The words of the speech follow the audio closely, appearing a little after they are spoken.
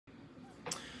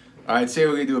All right, today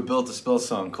we're gonna do a Built to Spill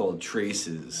song called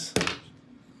Traces.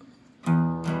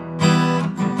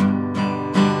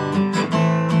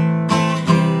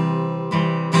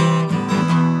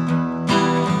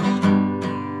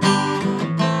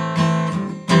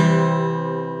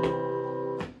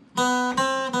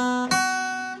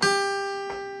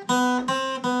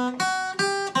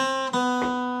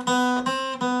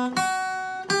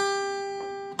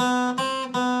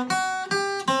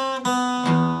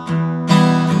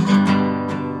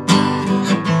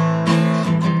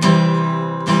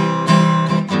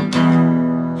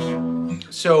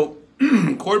 So,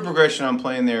 chord progression I'm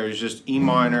playing there is just E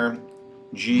minor,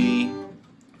 G,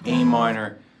 A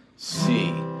minor,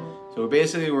 C. So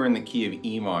basically we're in the key of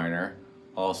E minor.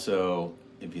 Also,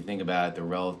 if you think about it, the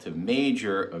relative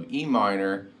major of E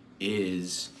minor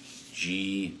is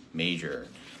G major.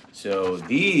 So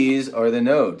these are the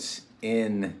notes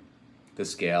in the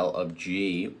scale of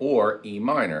G or E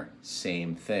minor,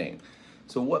 same thing.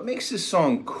 So what makes this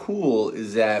song cool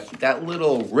is that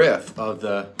little riff of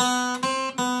the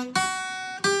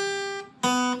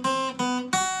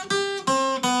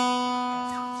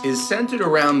is centered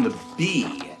around the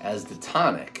B as the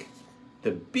tonic.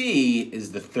 The B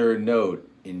is the third note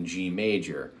in G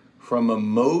major. From a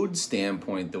mode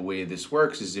standpoint, the way this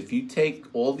works is if you take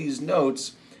all these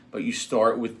notes, but you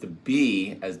start with the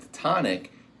B as the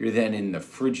tonic, you're then in the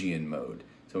Phrygian mode.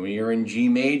 So when you're in G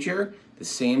major, the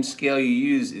same scale you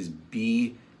use is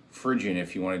B Phrygian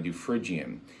if you want to do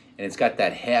Phrygian. And it's got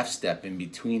that half step in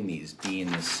between these, B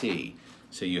and the C.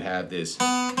 So you have this,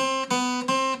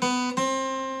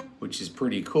 which is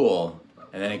pretty cool.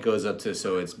 And then it goes up to,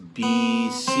 so it's B,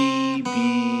 C,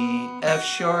 B, F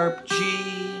sharp,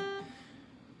 G,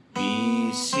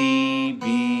 B, C,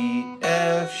 B,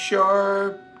 F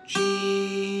sharp,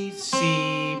 G,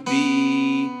 C,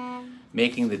 B,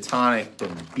 making the tonic the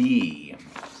B.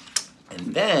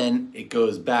 And then it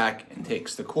goes back and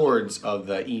takes the chords of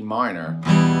the E minor,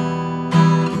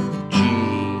 G,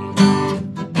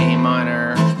 A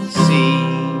minor, C,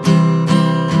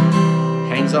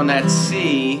 hangs on that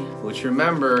C, which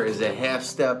remember is a half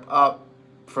step up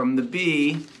from the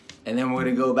B, and then we're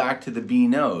going to go back to the B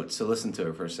note. So listen to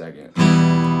it for a second.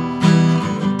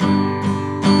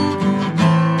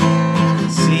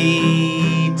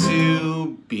 C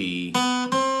to B.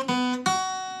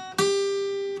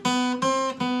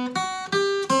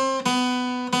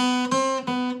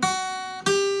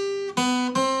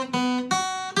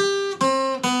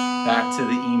 Back to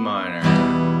the E minor.